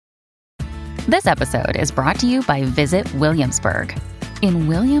This episode is brought to you by Visit Williamsburg. In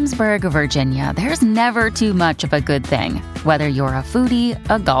Williamsburg, Virginia, there's never too much of a good thing. Whether you're a foodie,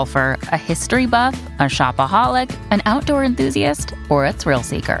 a golfer, a history buff, a shopaholic, an outdoor enthusiast, or a thrill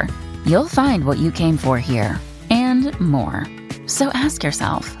seeker, you'll find what you came for here and more. So ask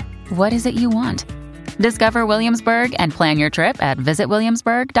yourself, what is it you want? Discover Williamsburg and plan your trip at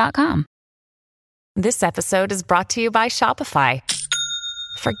visitwilliamsburg.com. This episode is brought to you by Shopify.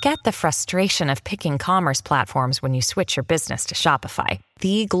 Forget the frustration of picking commerce platforms when you switch your business to Shopify,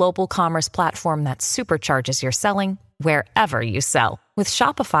 the global commerce platform that supercharges your selling wherever you sell. With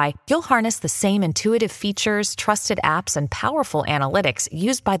Shopify, you'll harness the same intuitive features, trusted apps, and powerful analytics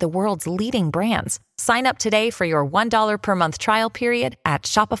used by the world's leading brands. Sign up today for your $1 per month trial period at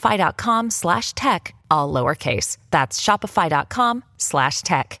shopify.com/tech, all lowercase. That's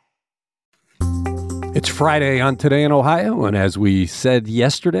shopify.com/tech. It's Friday on Today in Ohio, and as we said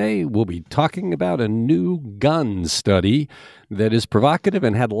yesterday, we'll be talking about a new gun study that is provocative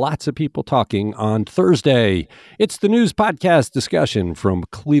and had lots of people talking on Thursday. It's the news podcast discussion from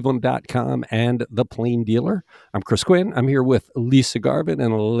Cleveland.com and The Plain Dealer. I'm Chris Quinn. I'm here with Lisa Garvin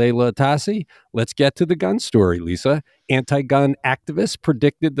and Layla Tassi. Let's get to the gun story, Lisa. Anti-gun activists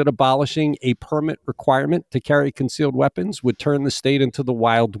predicted that abolishing a permit requirement to carry concealed weapons would turn the state into the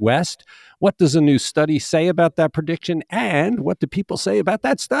Wild West. What does a new study say about that prediction, and what do people say about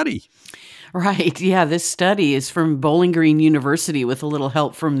that study? Right. Yeah, this study is from Bowling Green University with a little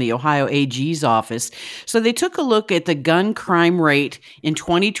help from the Ohio AG's office. So they took a look at the gun crime rate in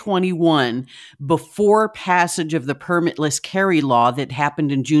 2021 before passage of the permitless carry law that happened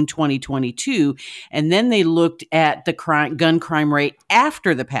in June 2022. And then they looked at the gun crime rate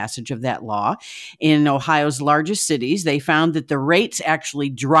after the passage of that law in Ohio's largest cities. They found that the rates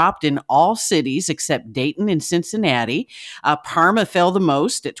actually dropped in all cities except Dayton and Cincinnati. Parma fell the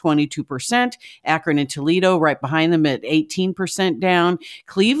most at 22%. Akron and Toledo right behind them at 18% down.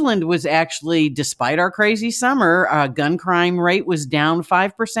 Cleveland was actually, despite our crazy summer, gun crime rate was down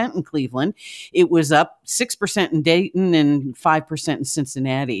 5% in Cleveland. It was up 6% in Dayton and 5% in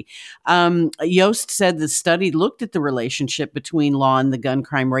Cincinnati. Yost said the study looked at the relationship between law and the gun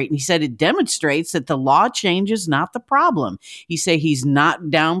crime rate, and he said it demonstrates that the law change is not the problem. He said he's not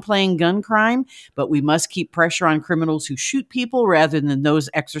downplaying gun crime, but we must keep pressure on criminals who shoot people rather than those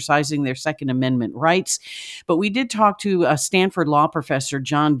exercising their Second Amendment rights. But we did talk to a Stanford law professor,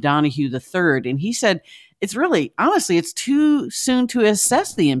 John Donahue III, and he said, it's really, honestly, it's too soon to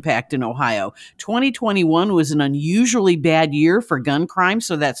assess the impact in Ohio. 2021 was an unusually bad year for gun crime,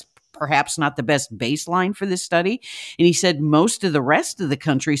 so that's perhaps not the best baseline for this study. And he said most of the rest of the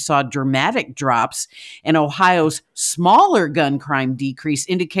country saw dramatic drops, and Ohio's smaller gun crime decrease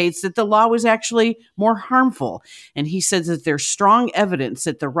indicates that the law was actually more harmful. And he says that there's strong evidence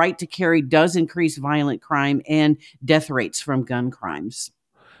that the right to carry does increase violent crime and death rates from gun crimes.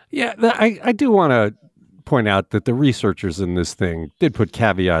 Yeah, I do want to point out that the researchers in this thing did put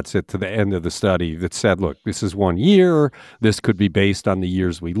caveats at to the end of the study that said, look, this is 1 year. This could be based on the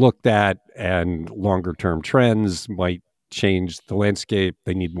years we looked at, and longer term trends might change the landscape.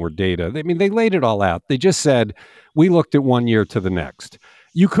 They need more data. I mean, they laid it all out. They just said, we looked at 1 year to the next.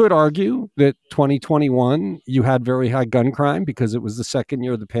 You could argue that 2021, you had very high gun crime because it was the second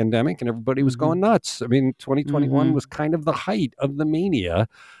year of the pandemic and everybody was going nuts. I mean, 2021 was kind of the height of the mania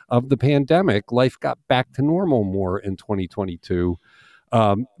of the pandemic. Life got back to normal more in 2022.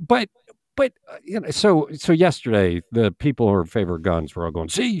 But you know, so yesterday, the people who are in favor of guns were all going,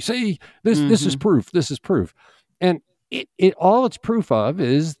 see, this is proof. This is proof. And it all it's proof of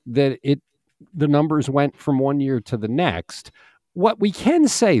is that the numbers went from 1 year to the next. What we can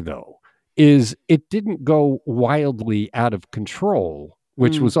say, though, is it didn't go wildly out of control,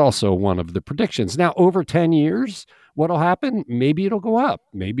 which was also one of the predictions. Now, over 10 years, what'll happen? Maybe it'll go up.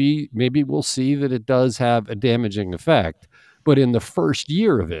 Maybe we'll see that it does have a damaging effect. But in the first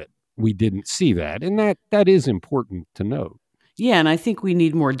year of it, we didn't see that. And that is important to note. Yeah, and I think we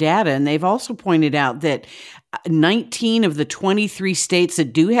need more data. And they've also pointed out that 19 of the 23 states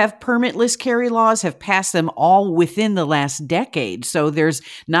that do have permitless carry laws have passed them all within the last decade. So there's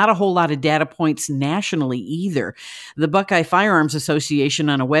not a whole lot of data points nationally either. The Buckeye Firearms Association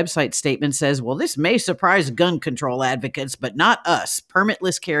on a website statement says, well, this may surprise gun control advocates, but not us.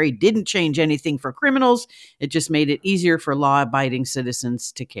 Permitless carry didn't change anything for criminals. It just made it easier for law-abiding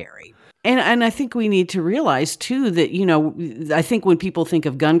citizens to carry. And I think we need to realize, too, that, you know, I think when people think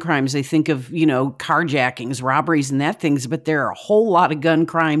of gun crimes, they think of, you know, carjackings, robberies and that things, but there are a whole lot of gun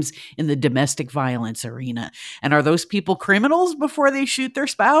crimes in the domestic violence arena. And are those people criminals before they shoot their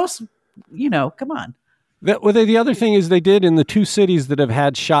spouse? You know, come on. The other thing is they did in the two cities that have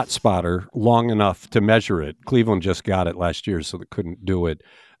had ShotSpotter long enough to measure it. Cleveland just got it last year, so they couldn't do it.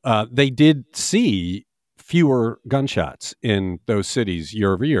 They did see fewer gunshots in those cities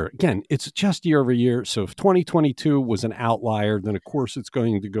year over year. Again, it's just year over year. So if 2022 was an outlier, then of course it's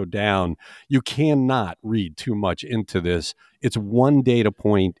going to go down. You cannot read too much into this. It's one data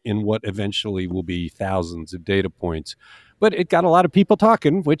point in what eventually will be thousands of data points. But it got a lot of people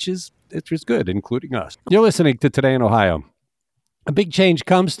talking, which is good, including us. You're listening to Today in Ohio. A big change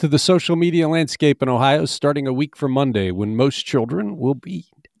comes to the social media landscape in Ohio starting a week from Monday when most children will be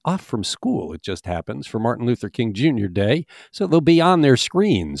off from school. It just happens for Martin Luther King Jr. Day, so they'll be on their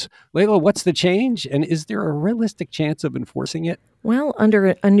screens. Layla, what's the change, and is there a realistic chance of enforcing it? Well,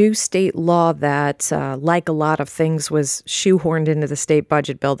 under a new state law that, like a lot of things, was shoehorned into the state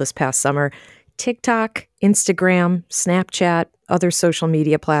budget bill this past summer, TikTok, Instagram, Snapchat, other social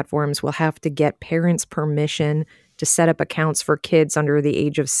media platforms will have to get parents' permission to set up accounts for kids under the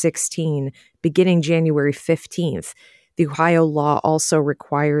age of 16 beginning January 15th. The Ohio law also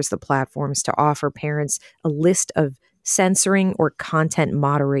requires the platforms to offer parents a list of censoring or content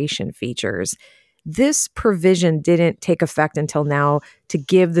moderation features. This provision didn't take effect until now to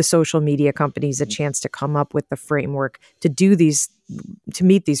give the social media companies a chance to come up with the framework to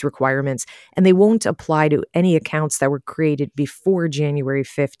meet these requirements, and they won't apply to any accounts that were created before January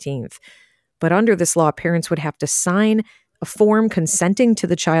 15th. But under this law, parents would have to sign a form consenting to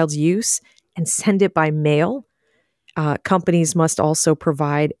the child's use and send it by mail. Companies must also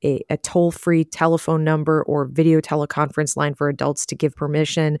provide a toll-free telephone number or video teleconference line for adults to give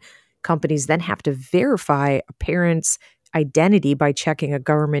permission. Companies then have to verify a parent's identity by checking a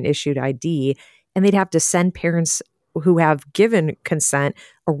government-issued ID, and they'd have to send parents who have given consent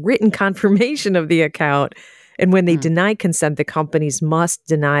a written confirmation of the account. And when they deny consent, the companies must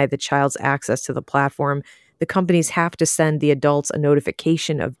deny the child's access to the platform. The companies have to send the adults a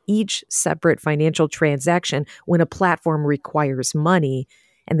notification of each separate financial transaction when a platform requires money,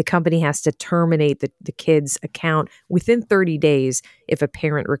 and the company has to terminate the kid's account within 30 days if a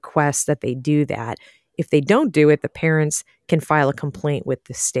parent requests that they do that. If they don't do it, the parents can file a complaint with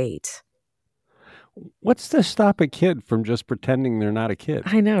the state. What's to stop a kid from just pretending they're not a kid?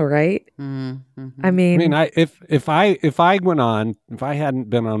 I know, right? Mm-hmm. I mean, if I went on, if I hadn't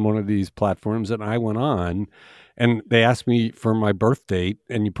been on one of these platforms and I went on, and they asked me for my birth date,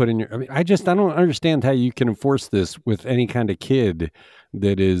 and you put in your, I don't understand how you can enforce this with any kind of kid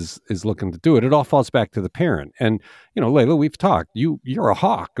that is looking to do it. It all falls back to the parent. And Layla, we've talked. You're a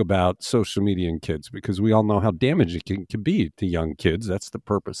hawk about social media and kids because we all know how damaging it can be to young kids. That's the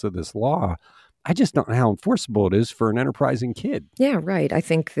purpose of this law. I just don't know how enforceable it is for an enterprising kid. Yeah, right. I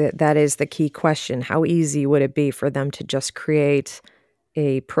think that is the key question. How easy would it be for them to just create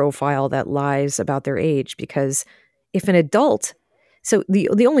a profile that lies about their age? Because if an adult, so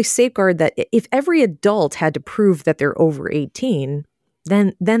the only safeguard that if every adult had to prove that they're over 18,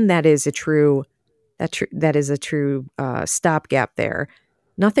 then that is a true stopgap there.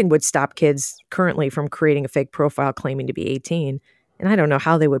 Nothing would stop kids currently from creating a fake profile claiming to be 18. And I don't know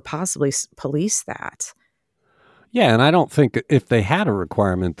how they would possibly police that. Yeah, and I don't think if they had a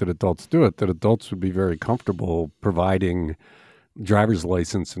requirement that adults do it, that adults would be very comfortable providing driver's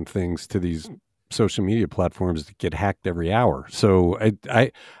license and things to these social media platforms that get hacked every hour. So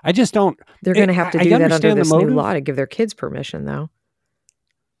I just don't. They're going to have to do that under this new law to give their kids permission, though.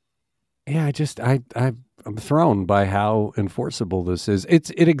 Yeah, I'm thrown by how enforceable this is.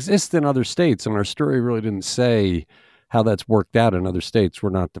 It exists in other states, and our story really didn't say how that's worked out in other states. We're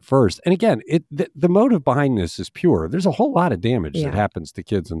not the first. And again, the motive behind this is pure. There's a whole lot of damage that happens to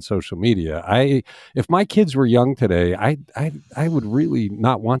kids on social media. If my kids were young today, I would really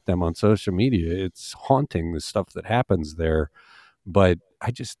not want them on social media. It's haunting, the stuff that happens there. But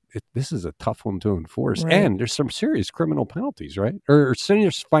this is a tough one to enforce. Right. And there's some serious criminal penalties, right? Or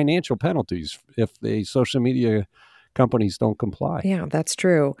serious financial penalties if the social media companies don't comply. Yeah, that's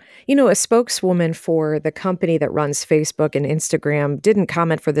true. A spokeswoman for the company that runs Facebook and Instagram didn't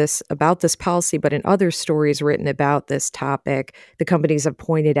comment about this policy, but in other stories written about this topic, the companies have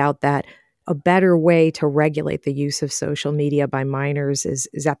pointed out that a better way to regulate the use of social media by minors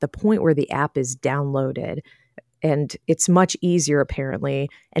is at the point where the app is downloaded. And it's much easier, apparently,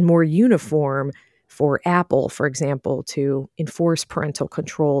 and more uniform for Apple, for example, to enforce parental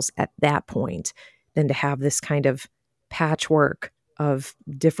controls at that point than to have this kind of patchwork of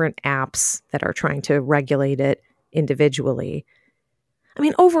different apps that are trying to regulate it individually. I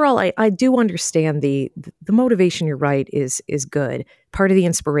mean, overall, I do understand the motivation, you're right, is good. Part of the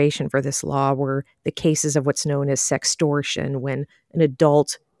inspiration for this law were the cases of what's known as sextortion, when an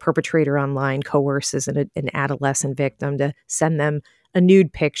adult perpetrator online coerces an adolescent victim to send them a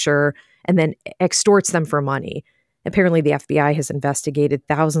nude picture and then extorts them for money. Apparently, the FBI has investigated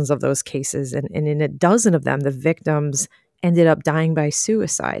thousands of those cases, and in a dozen of them, the victims ended up dying by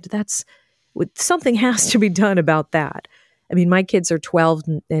suicide. Something has to be done about that. I mean, my kids are 12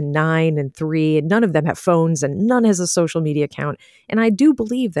 and 9 and 3, and none of them have phones, and none has a social media account. And I do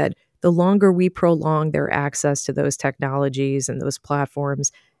believe that the longer we prolong their access to those technologies and those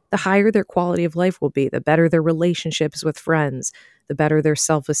platforms, the higher their quality of life will be, the better their relationships with friends, the better their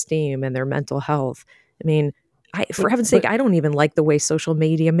self-esteem and their mental health. I mean, for heaven's sake, I don't even like the way social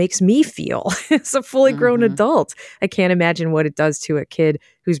media makes me feel as a fully grown adult. I can't imagine what it does to a kid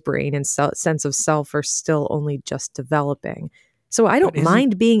whose brain and sense of self are still only just developing. So I don't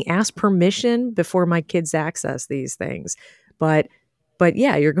mind being asked permission before my kids access these things. But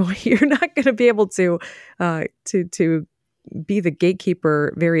yeah, you're not going to be able to be the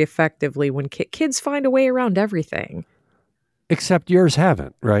gatekeeper very effectively when kids find a way around everything. Except yours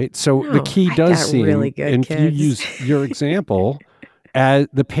haven't, right? So No, the key I does got seem, really good and kids. you use your example, as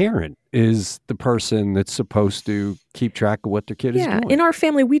the parent is the person that's supposed to keep track of what their kid is doing. In our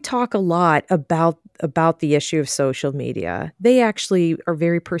family, we talk a lot about the issue of social media. They actually are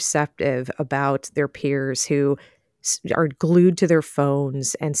very perceptive about their peers who are glued to their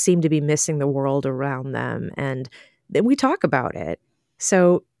phones and seem to be missing the world around them. And then we talk about it.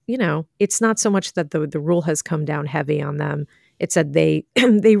 So, it's not so much that the rule has come down heavy on them. It's that they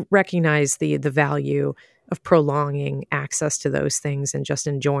recognize the value of prolonging access to those things and just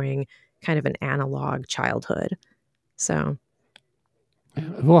enjoying kind of an analog childhood. So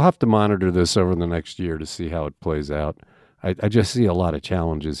we'll have to monitor this over the next year to see how it plays out. I just see a lot of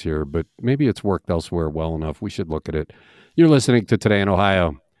challenges here, but maybe it's worked elsewhere well enough. We should look at it. You're listening to Today in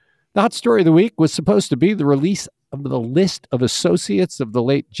Ohio. The hot story of the week was supposed to be the release of the list of associates of the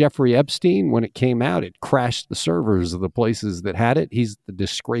late Jeffrey Epstein. When it came out, it crashed the servers of the places that had it. He's the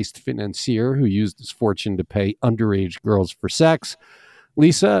disgraced financier who used his fortune to pay underage girls for sex.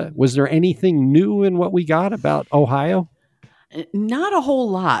 Lisa, was there anything new in what we got about Ohio? Not a whole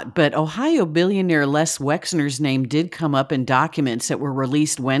lot, but Ohio billionaire Les Wexner's name did come up in documents that were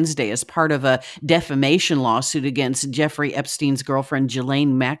released Wednesday as part of a defamation lawsuit against Jeffrey Epstein's girlfriend,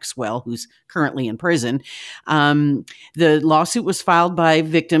 Ghislaine Maxwell, who's currently in prison. The lawsuit was filed by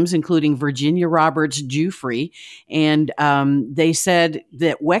victims, including Virginia Roberts Giuffre, and they said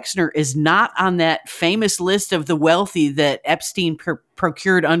that Wexner is not on that famous list of the wealthy that Epstein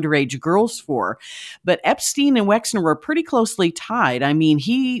procured underage girls for. But Epstein and Wexner were pretty closely tied. I mean,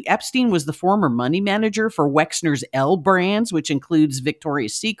 Epstein was the former money manager for Wexner's L brands, which includes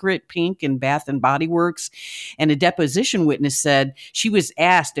Victoria's Secret, Pink, and Bath and Body Works. And a deposition witness said she was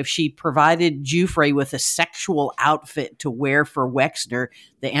asked if she provided Giuffre with a sexual outfit to wear for Wexner.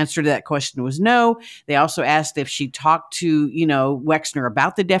 The answer to that question was no. They also asked if she talked to, Wexner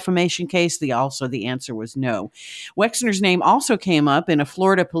about the defamation case. The answer was no. Wexner's name also came up in a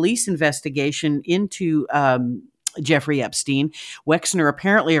Florida police investigation into Jeffrey Epstein. Wexner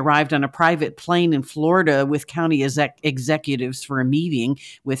apparently arrived on a private plane in Florida with county executives for a meeting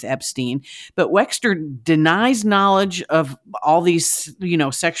with Epstein. But Wexner denies knowledge of all these,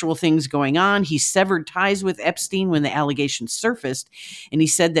 sexual things going on. He severed ties with Epstein when the allegations surfaced. And he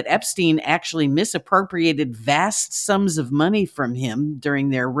said that Epstein actually misappropriated vast sums of money from him during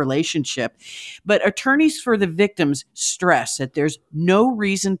their relationship. But attorneys for the victims stress that there's no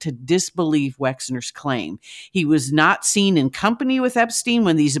reason to disbelieve Wexner's claim. He was not seen in company with Epstein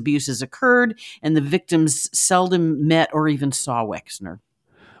when these abuses occurred, and the victims seldom met or even saw Wexner.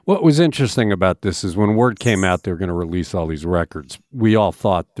 What was interesting about this is when word came out they were going to release all these records, we all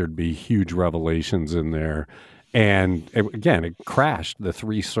thought there'd be huge revelations in there. And it crashed the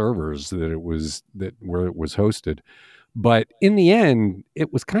 3 servers where it was hosted. But in the end,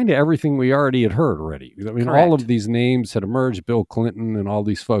 it was kind of everything we already had heard already. I mean, Correct. all of these names had emerged. Bill Clinton and all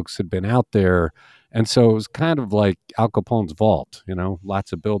these folks had been out there. And so it was kind of like Al Capone's vault,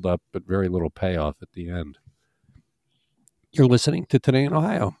 lots of buildup, but very little payoff at the end. You're listening to Today in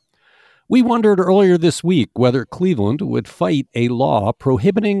Ohio. We wondered earlier this week whether Cleveland would fight a law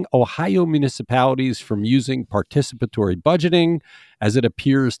prohibiting Ohio municipalities from using participatory budgeting as it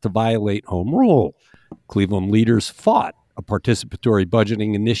appears to violate home rule. Cleveland leaders fought a participatory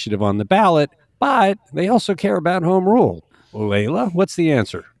budgeting initiative on the ballot, but they also care about home rule. Layla, what's the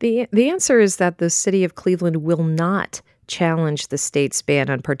answer? The answer is that the city of Cleveland will not challenge the state's ban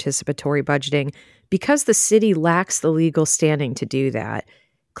on participatory budgeting because the city lacks the legal standing to do that.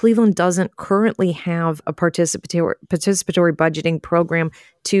 Cleveland doesn't currently have a participatory budgeting program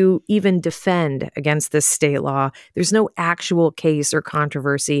to even defend against this state law. There's no actual case or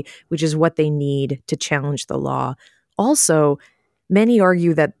controversy, which is what they need to challenge the law. Also, many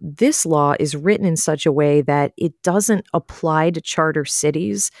argue that this law is written in such a way that it doesn't apply to charter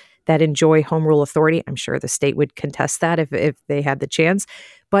cities that enjoy home rule authority. I'm sure the state would contest that if they had the chance.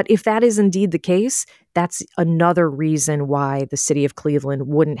 But if that is indeed the case, that's another reason why the city of Cleveland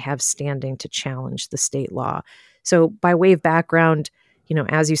wouldn't have standing to challenge the state law. So by way of background,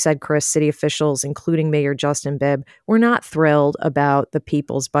 as you said, Chris, city officials, including Mayor Justin Bibb, were not thrilled about the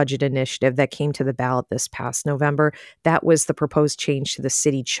People's Budget Initiative that came to the ballot this past November. That was the proposed change to the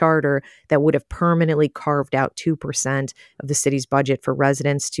city charter that would have permanently carved out 2% of the city's budget for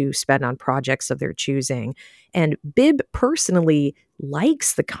residents to spend on projects of their choosing. And Bibb personally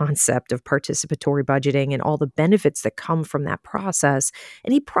likes the concept of participatory budgeting and all the benefits that come from that process.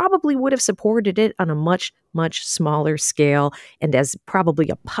 And he probably would have supported it on a much, much smaller scale and as probably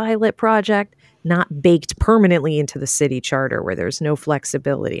a pilot project, not baked permanently into the city charter where there's no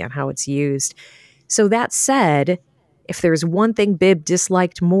flexibility on how it's used. So that said, if there's one thing Bibb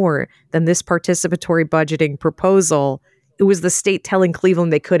disliked more than this participatory budgeting proposal, it was the state telling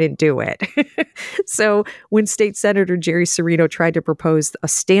Cleveland they couldn't do it. So when State Senator Jerry Serino tried to propose a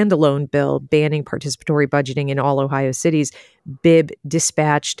standalone bill banning participatory budgeting in all Ohio cities, Bibb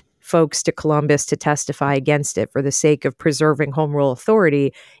dispatched folks to Columbus to testify against it for the sake of preserving home rule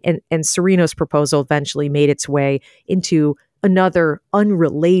authority. And Serino's proposal eventually made its way into another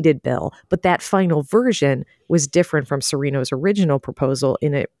unrelated bill. But that final version was different from Serino's original proposal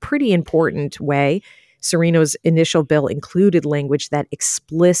in a pretty important way. Serino's initial bill included language that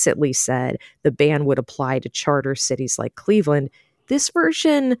explicitly said the ban would apply to charter cities like Cleveland. This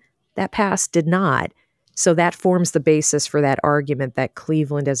version that passed did not. So that forms the basis for that argument that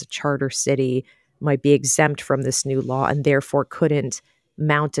Cleveland as a charter city might be exempt from this new law and therefore couldn't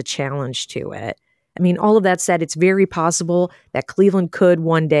mount a challenge to it. I mean, all of that said, it's very possible that Cleveland could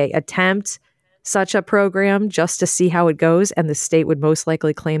one day attempt such a program just to see how it goes, and the state would most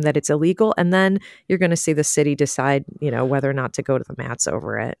likely claim that it's illegal, and then you're going to see the city decide, whether or not to go to the mats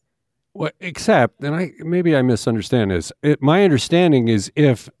over it. Well, except, and maybe I misunderstand this. My understanding is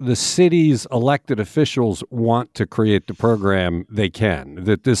if the city's elected officials want to create the program, they can.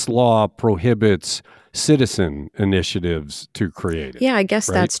 That this law prohibits citizen initiatives to create it. Yeah, I guess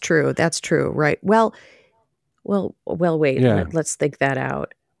right? That's true. That's true, right? Well, wait. Yeah. Let's think that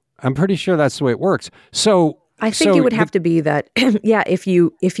out. I'm pretty sure that's the way it works. So I think it would have to be that, yeah, if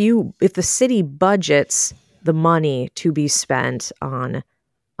the city budgets the money to be spent on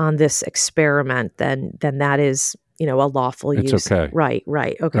this experiment, then that is, a lawful use. It's okay. Right.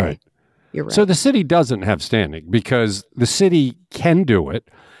 Okay. Right. You're right. So the city doesn't have standing because the city can do it.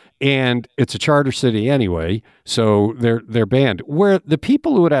 And it's a charter city anyway, so they're banned. Where the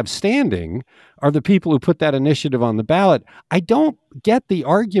people who would have standing are the people who put that initiative on the ballot. I don't get the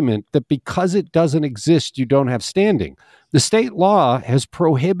argument that because it doesn't exist, you don't have standing. The state law has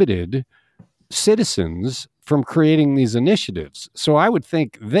prohibited citizens from creating these initiatives. So I would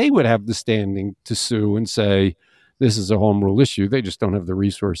think they would have the standing to sue and say, this is a home rule issue. They just don't have the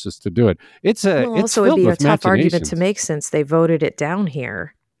resources to do it. It's also filled it'd be with a tough argument machinations. to make since they voted it down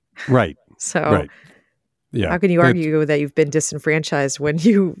here. Right. So right. Yeah. How can you argue that you've been disenfranchised when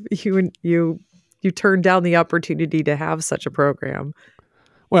you turned down the opportunity to have such a program?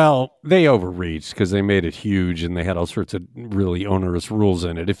 Well, they overreached because they made it huge and they had all sorts of really onerous rules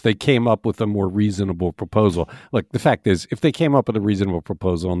in it. If they came up with a more reasonable proposal, look, the fact is, if they came up with a reasonable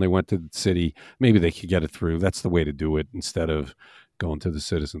proposal and they went to the city, maybe they could get it through. That's the way to do it instead of going to the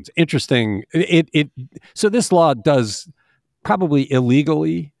citizens. Interesting. So this law does probably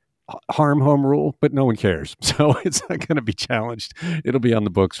illegally harm home rule, but no one cares. So it's not going to be challenged. It'll be on the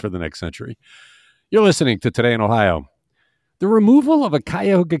books for the next century. You're listening to Today in Ohio. The removal of a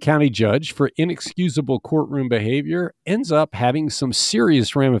Cuyahoga County judge for inexcusable courtroom behavior ends up having some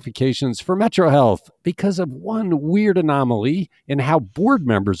serious ramifications for Metro Health because of one weird anomaly in how board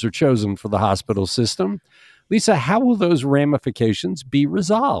members are chosen for the hospital system. Lisa, how will those ramifications be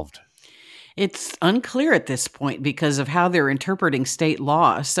resolved? It's unclear at this point because of how they're interpreting state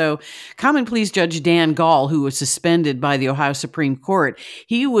law. So Common Pleas Judge Dan Gall, who was suspended by the Ohio Supreme Court,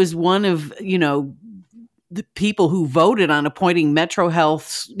 he was one of, the people who voted on appointing Metro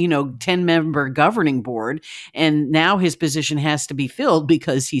Health's, 10-member governing board, and now his position has to be filled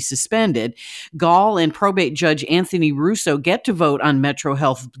because he's suspended. Gall and probate judge Anthony Russo get to vote on Metro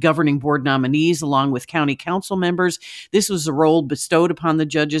Health governing board nominees along with county council members. This was a role bestowed upon the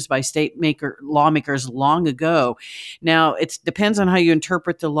judges by lawmakers long ago. Now, it depends on how you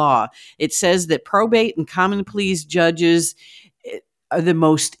interpret the law. It says that probate and common pleas judges are the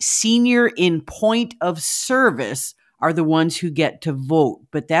most senior in point of service are the ones who get to vote.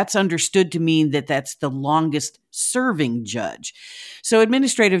 But that's understood to mean that that's the longest serving judge. So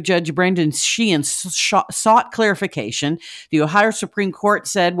Administrative Judge Brendan Sheehan sought clarification. The Ohio Supreme Court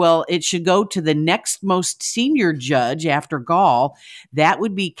said, well, it should go to the next most senior judge after Gall. That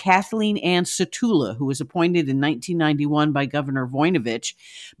would be Kathleen Ann Satula, who was appointed in 1991 by Governor Voinovich.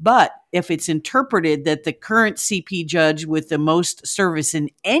 But if it's interpreted that the current CP judge with the most service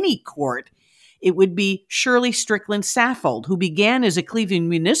in any court, it would be Shirley Strickland Saffold, who began as a Cleveland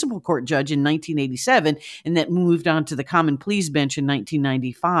Municipal Court judge in 1987 and that moved on to the Common Pleas bench in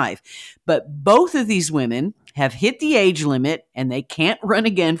 1995. But both of these women have hit the age limit and they can't run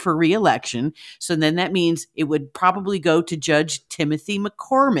again for re-election. So then that means it would probably go to Judge Timothy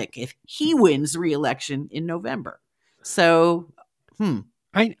McCormick if he wins re-election in November. So,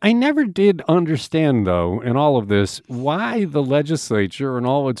 I never did understand, though, in all of this, why the legislature and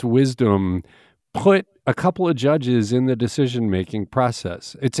all its wisdom put a couple of judges in the decision-making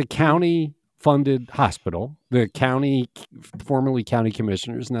process. It's a county-funded hospital. The county, formerly county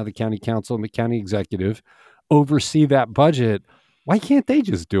commissioners, now the county council and the county executive, oversee that budget. Why can't they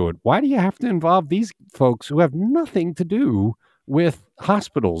just do it? Why do you have to involve these folks who have nothing to do with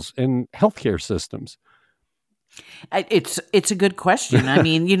hospitals and healthcare systems? It's a good question. I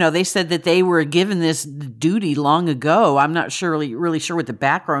mean, they said that they were given this duty long ago. I'm not really sure what the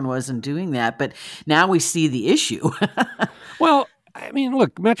background was in doing that, but now we see the issue. Well, I mean,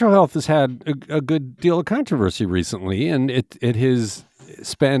 look, Metro Health has had a good deal of controversy recently, and it has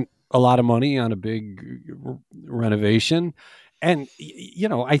spent a lot of money on a big renovation. And,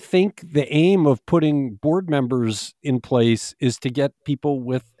 I think the aim of putting board members in place is to get people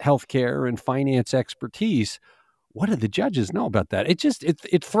with healthcare and finance expertise. What do the judges know about that?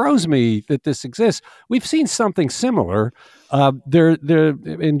 It throws me that this exists. We've seen something similar there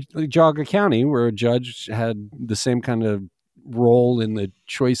in Geauga County, where a judge had the same kind of role in the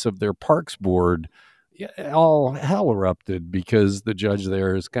choice of their parks board. All hell erupted because the judge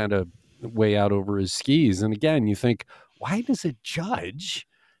there is kind of way out over his skis. And again, you think, why does a judge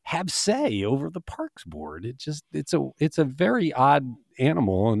have say over the parks board? It's a very odd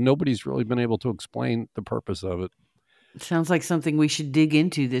animal, and nobody's really been able to explain the purpose of it. It sounds like something we should dig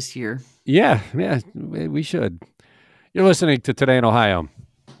into this year. Yeah, we should. You're listening to Today in Ohio.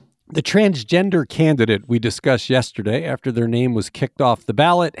 The transgender candidate we discussed yesterday after their name was kicked off the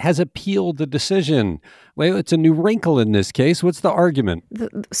ballot has appealed the decision. Layla, it's a new wrinkle in this case. What's the argument?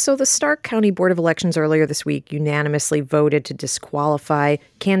 So the Stark County Board of Elections earlier this week unanimously voted to disqualify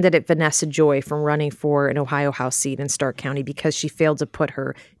candidate Vanessa Joy from running for an Ohio House seat in Stark County because she failed to put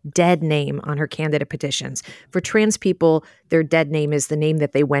her dead name on her candidate petitions. For trans people, their dead name is the name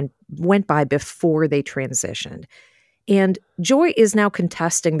that they went by before they transitioned. And Joy is now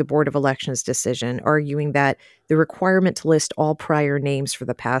contesting the Board of Elections decision, arguing that the requirement to list all prior names for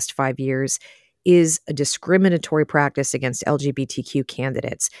the past 5 years is a discriminatory practice against LGBTQ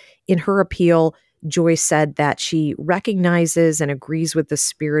candidates. In her appeal, Joy said that she recognizes and agrees with the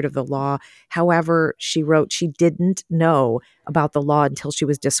spirit of the law. However, she wrote she didn't know about the law until she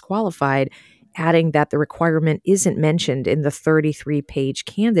was disqualified, adding that the requirement isn't mentioned in the 33-page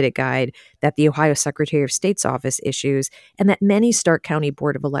candidate guide that the Ohio Secretary of State's office issues, and that many Stark County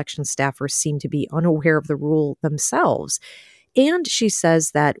Board of Elections staffers seem to be unaware of the rule themselves. And she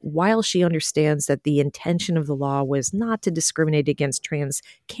says that while she understands that the intention of the law was not to discriminate against trans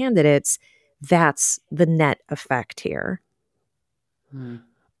candidates, that's the net effect here.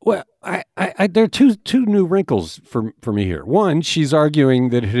 Well, there are two new wrinkles for me here. One, she's arguing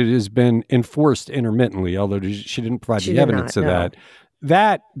that it has been enforced intermittently, although she didn't provide the evidence of that.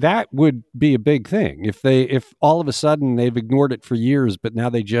 That would be a big thing if all of a sudden they've ignored it for years, but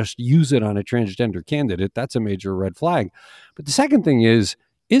now they just use it on a transgender candidate. That's a major red flag. But the second thing is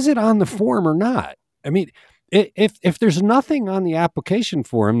it on the form or not? I mean, if there's nothing on the application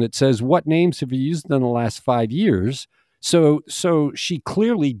form that says what names have you used in the last 5 years. So she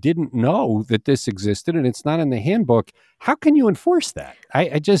clearly didn't know that this existed, and it's not in the handbook. How can you enforce that?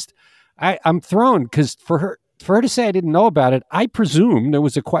 I'm thrown because for her for her to say I didn't know about it, I presume there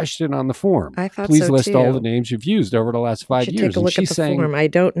was a question on the form. I thought Please so, list too. all the names you've used over the last 5 should years. take a look at the form. I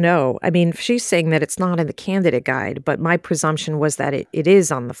don't know. I mean, she's saying that it's not in the candidate guide, but my presumption was that it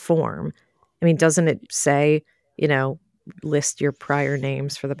is on the form. I mean, doesn't it say, list your prior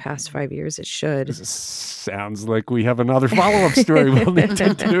names for the past 5 years? It should. This sounds like we have another follow-up story we'll need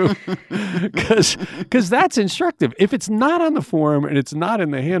to do, because that's instructive. If it's not on the form and it's not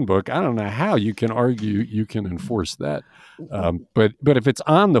in the handbook, I don't know how you can argue you can enforce that. But if it's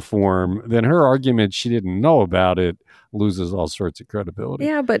on the form, then her argument she didn't know about it loses all sorts of credibility.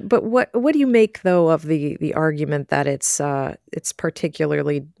 Yeah, but what do you make though of the argument that it's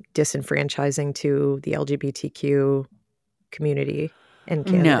particularly disenfranchising to the LGBTQ community and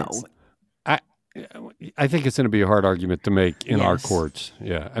candidates? No, I think it's going to be a hard argument to make in our courts.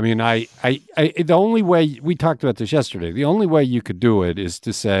 Yeah, I mean, I the only way, we talked about this yesterday, the only way you could do it is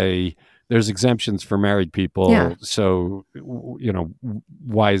to say there's exemptions for married people. Yeah. So,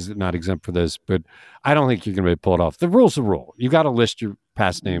 why is it not exempt for this? But I don't think you're going to be able to pull it off. The rule's the rule. You got to list your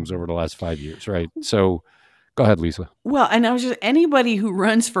past names over the last 5 years, right? So go ahead, Lisa. Well, and anybody who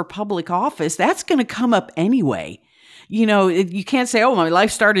runs for public office, that's going to come up anyway. You can't say, oh, my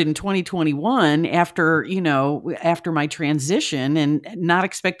life started in 2021 after my transition, and not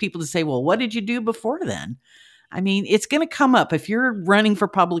expect people to say, well, what did you do before then? I mean, it's going to come up. If you're running for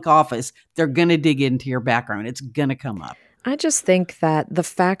public office, they're going to dig into your background. It's going to come up. I just think that the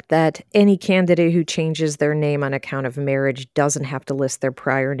fact that any candidate who changes their name on account of marriage doesn't have to list their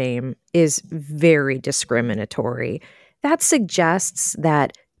prior name is very discriminatory. That suggests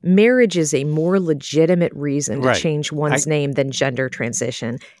that marriage is a more legitimate reason to change one's name than gender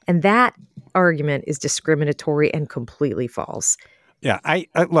transition. And that argument is discriminatory and completely false. Yeah,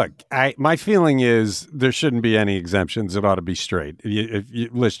 my feeling is there shouldn't be any exemptions. It ought to be straight. If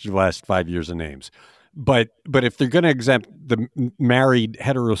you list your last 5 years of names. But if they're going to exempt the married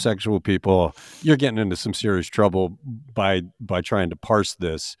heterosexual people, you're getting into some serious trouble by trying to parse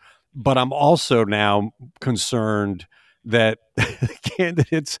this. But I'm also now concerned that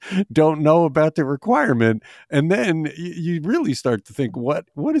candidates don't know about the requirement, and then you really start to think, what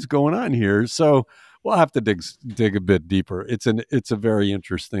is going on here? So we'll have to dig a bit deeper. It's a very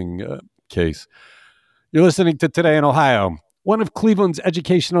interesting case. You're listening to Today in Ohio. One of Cleveland's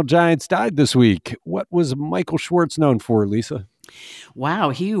educational giants died this week. What was Michael Schwartz known for, Lisa? Wow,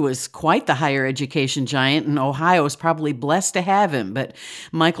 he was quite the higher education giant, and Ohio is probably blessed to have him. But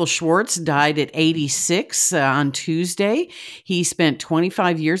Michael Schwartz died at 86 on Tuesday. He spent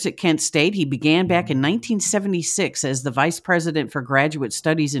 25 years at Kent State. He began back in 1976 as the vice president for graduate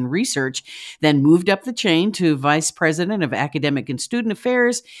studies and research, then moved up the chain to vice president of academic and student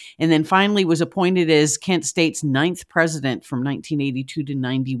affairs, and then finally was appointed as Kent State's 9th president from 1982 to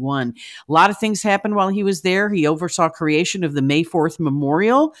 91. A lot of things happened while he was there. He oversaw creation of the May 4th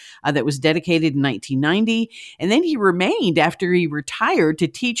Memorial that was dedicated in 1990. And then he remained after he retired to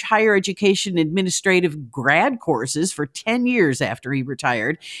teach higher education administrative grad courses for 10 years after he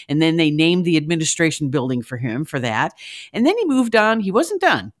retired. And then they named the administration building for him for that. And then he moved on. He wasn't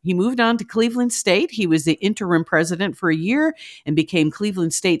done. He moved on to Cleveland State. He was the interim president for a year and became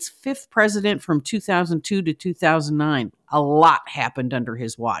Cleveland State's 5th president from 2002 to 2009. A lot happened under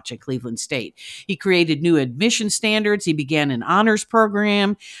his watch at Cleveland State. He created new admission standards. He began an honors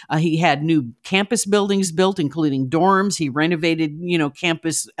program. He had new campus buildings built, including dorms. He renovated,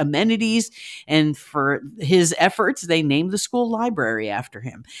 campus amenities. And for his efforts, they named the school library after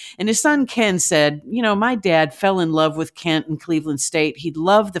him. And his son, Ken, said, my dad fell in love with Kent and Cleveland State. He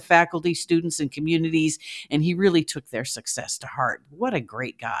loved the faculty, students, and communities, and he really took their success to heart. What a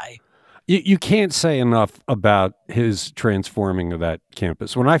great guy. You can't say enough about his transforming of that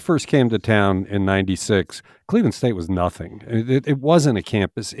campus. When I first came to town in 96, Cleveland State was nothing. It wasn't a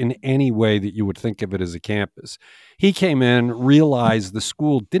campus in any way that you would think of it as a campus. He came in, realized the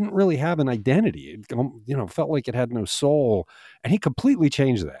school didn't really have an identity. It, felt like it had no soul. And he completely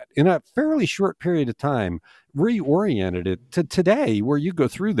changed that in a fairly short period of time, reoriented it to today, where you go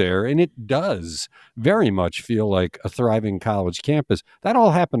through there and it does very much feel like a thriving college campus. That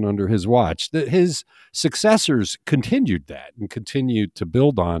all happened under his watch. His successors continued that and continued to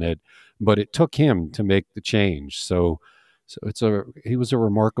build on it, but it took him to make the change. So he was a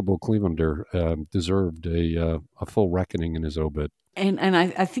remarkable Clevelander, deserved a full reckoning in his obit. And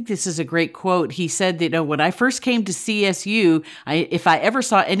I think this is a great quote. He said that, when I first came to CSU, if I ever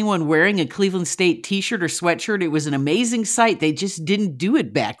saw anyone wearing a Cleveland State t-shirt or sweatshirt, it was an amazing sight. They just didn't do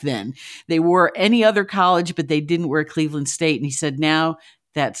it back then. They wore any other college, but they didn't wear Cleveland State. And he said, now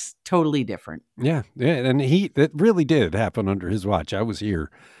that's totally different. Yeah. And that really did happen under his watch. I was here.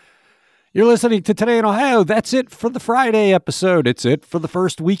 You're listening to Today in Ohio. That's it for the Friday episode. It's it for the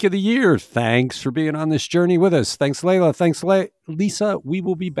first week of the year. Thanks for being on this journey with us. Thanks, Layla. Thanks, Lisa. We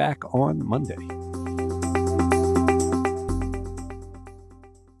will be back on Monday.